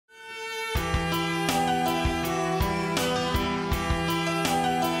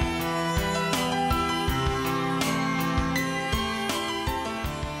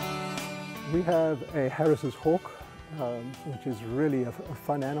we have a Harris's hawk, which is really a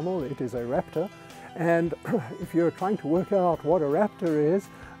fun animal. It is a raptor. And if you're trying to work out what a raptor is,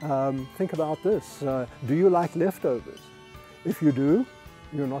 think about this. Do you like leftovers? If you do,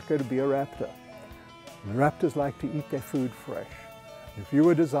 you're not going to be a raptor. Raptors like to eat their food fresh. If you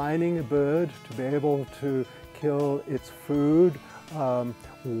were designing a bird to be able to kill its food,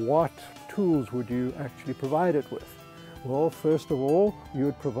 what tools would you actually provide it with? Well, first of all, you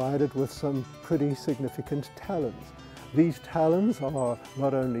would provide it with some pretty significant talons. These talons are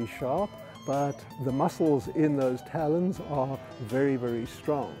not only sharp, but the muscles in those talons are very, very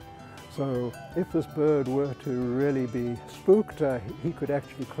strong. So if this bird were to really be spooked, he could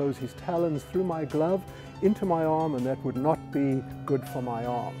actually close his talons through my glove into my arm, and that would not be good for my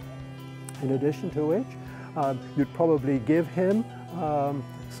arm. In addition to which, you'd probably give him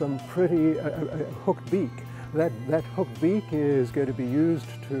some pretty hooked beak. That hooked beak is going to be used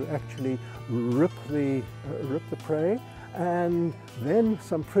to actually rip the prey, and then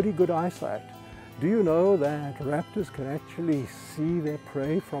some pretty good eyesight. Do you know that raptors can actually see their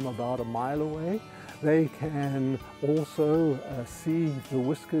prey from about a mile away? They can also see the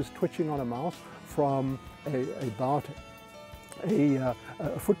whiskers twitching on a mouse from about a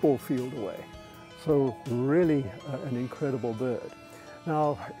football field away. So really an incredible bird.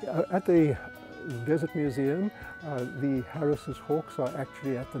 Now at the Desert Museum, the Harris's hawks are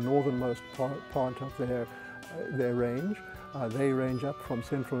actually at the northernmost part of their range. They range up from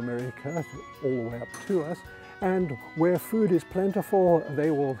Central America all the way up to us, and where food is plentiful,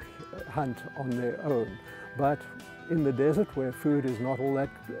 they will hunt on their own. But in the desert, where food is not all that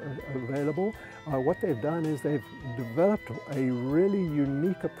available, what they've done is they've developed a really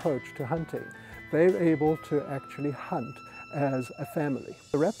unique approach to hunting. They're able to actually hunt as a family.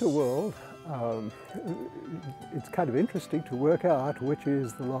 The raptor world, it's kind of interesting to work out which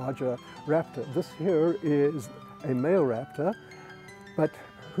is the larger raptor. This here is a male raptor, but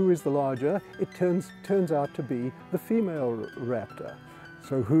who is the larger? It turns out to be the female raptor.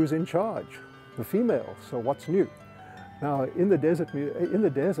 So who's in charge? The female. So what's new? Now in the desert, the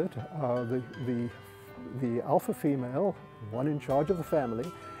alpha female, one in charge of the family,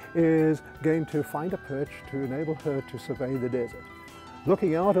 is going to find a perch to enable her to survey the desert.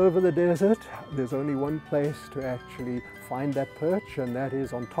 Looking out over the desert, there's only one place to actually find that perch, and that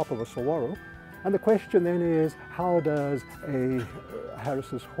is on top of a saguaro. And the question then is, how does a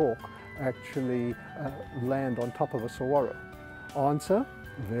Harris's hawk actually land on top of a saguaro? Answer,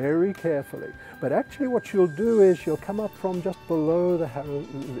 very carefully. But actually what she'll do is she'll come up from just below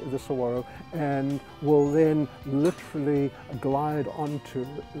the saguaro and will then literally glide onto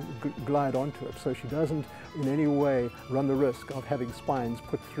it, so she doesn't in any way run the risk of having spines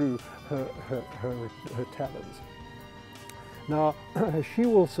put through her talons. Now she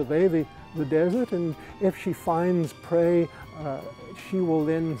will survey the desert, and if she finds prey, she will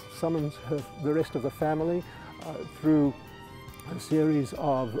then summon the rest of the family through a series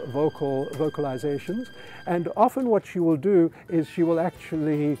of vocalizations, and often what she will do is she will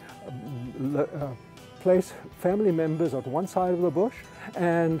actually place family members at one side of the bush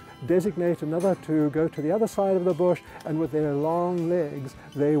and designate another to go to the other side of the bush, and with their long legs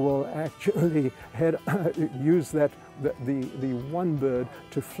they will actually use the one bird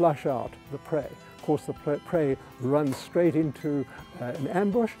to flush out the prey. Of course, the prey runs straight into an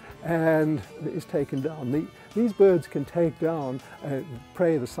ambush and is taken down. These birds can take down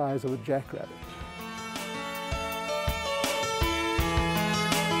prey the size of a jackrabbit.